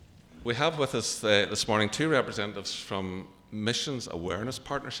We have with us this morning two representatives from Missions Awareness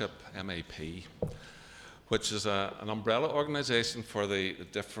Partnership, MAP, which is an umbrella organisation for the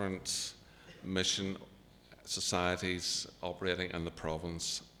different mission societies operating in the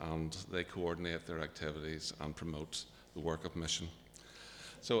province, and they coordinate their activities and promote the work of mission.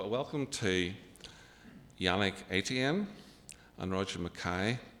 So a welcome to Yannick Etienne and Roger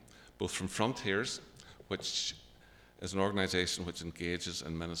Mackay, both from Frontiers, which is an organisation which engages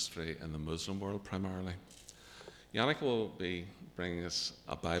in ministry in the Muslim world primarily. Yannick will be bringing us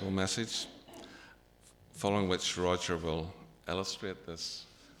a Bible message, following which Roger will illustrate this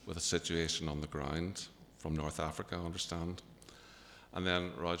with a situation on the ground from North Africa, I understand. And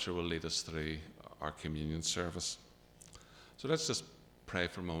then Roger will lead us through our communion service. So let's just pray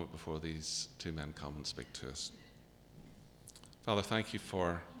for a moment before these two men come and speak to us. Father, thank you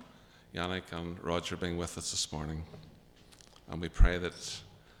for Yannick and Roger being with us this morning. And we pray that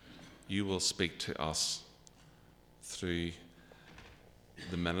you will speak to us through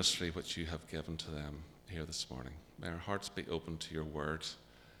the ministry which you have given to them here this morning. May our hearts be open to your word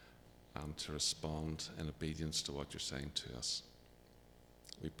and to respond in obedience to what you're saying to us.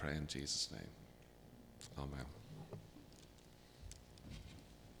 We pray in Jesus' name. Amen.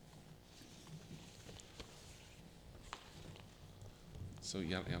 So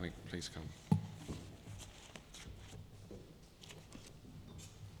Yannick, please come.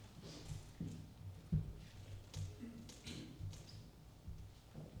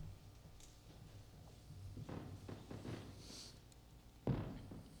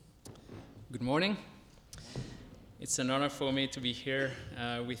 Good morning. It's an honor for me to be here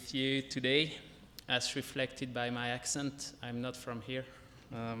with you today, as reflected by my accent. I'm not from here,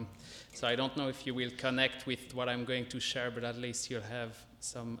 so I don't know if you will connect with what I'm going to share, but at least you'll have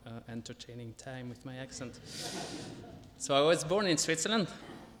some entertaining time with my accent. So I was born in Switzerland,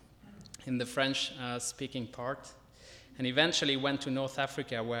 in the French-speaking part, and eventually went to North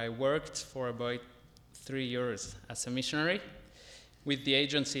Africa, where I worked for about 3 years as a missionary with the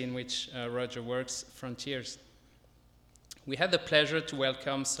agency in which Roger works, Frontiers. We had the pleasure to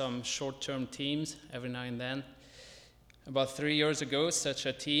welcome some short-term teams every now and then. About 3 years ago, such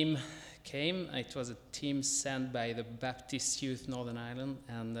a team came. It was a team sent by the Baptist Youth Northern Ireland,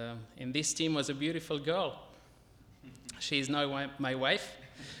 and in this team was a beautiful girl. She is now my wife,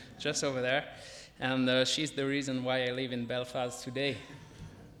 just over there, and she's the reason why I live in Belfast today.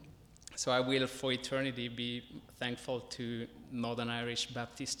 So I will, for eternity, be thankful to Northern Irish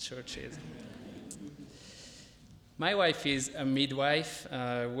Baptist churches. My wife is a midwife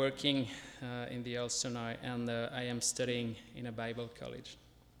working in the Ulster now, and I am studying in a Bible college.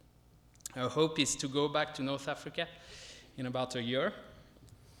 Our hope is to go back to North Africa in about a year,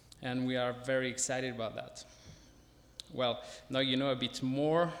 and we are very excited about that. Well, now you know a bit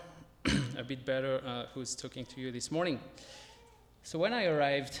more, a bit better who's talking to you this morning. So when I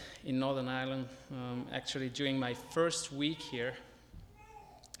arrived in Northern Ireland, actually during my first week here,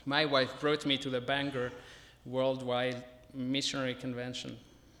 my wife brought me to the Bangor Worldwide Missionary Convention.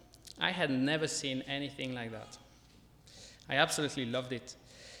 I had never seen anything like that. I absolutely loved it.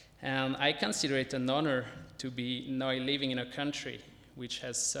 And I consider it an honor to be now living in a country which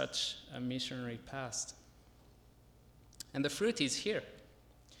has such a missionary past. And the fruit is here.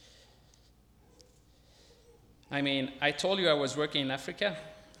 I mean, I told you I was working in Africa.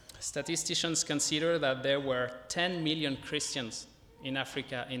 Statisticians consider that there were 10 million Christians in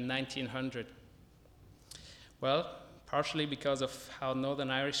Africa in 1900. Well, partially because of how Northern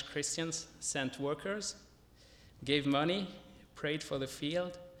Irish Christians sent workers, gave money, prayed for the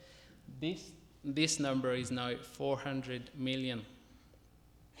field. This number is now 400 million.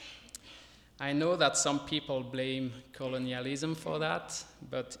 I know that some people blame colonialism for that,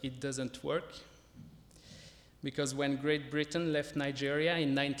 but it doesn't work. Because when Great Britain left Nigeria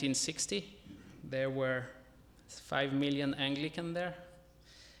in 1960, there were 5 million Anglican there,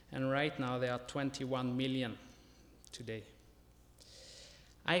 and right now there are 21 million today.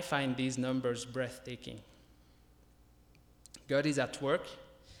 I find these numbers breathtaking. God is at work,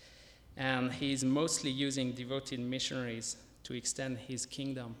 and he is mostly using devoted missionaries to extend his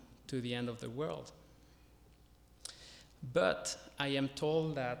kingdom to the end of the world. But I am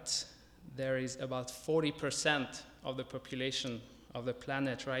told that there is about 40% of the population of the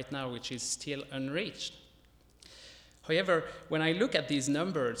planet right now which is still unreached. However, when I look at these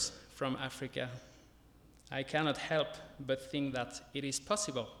numbers from Africa, I cannot help but think that it is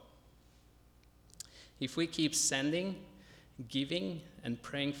possible. If we keep sending, giving, and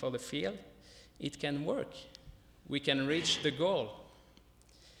praying for the field, it can work. We can reach the goal.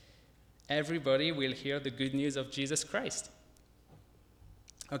 Everybody will hear the good news of Jesus Christ.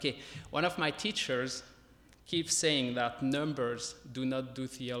 Okay, one of my teachers keeps saying that numbers do not do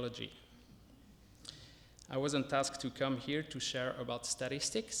theology. I wasn't asked to come here to share about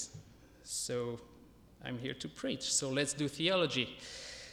statistics, so I'm here to preach. So let's do theology.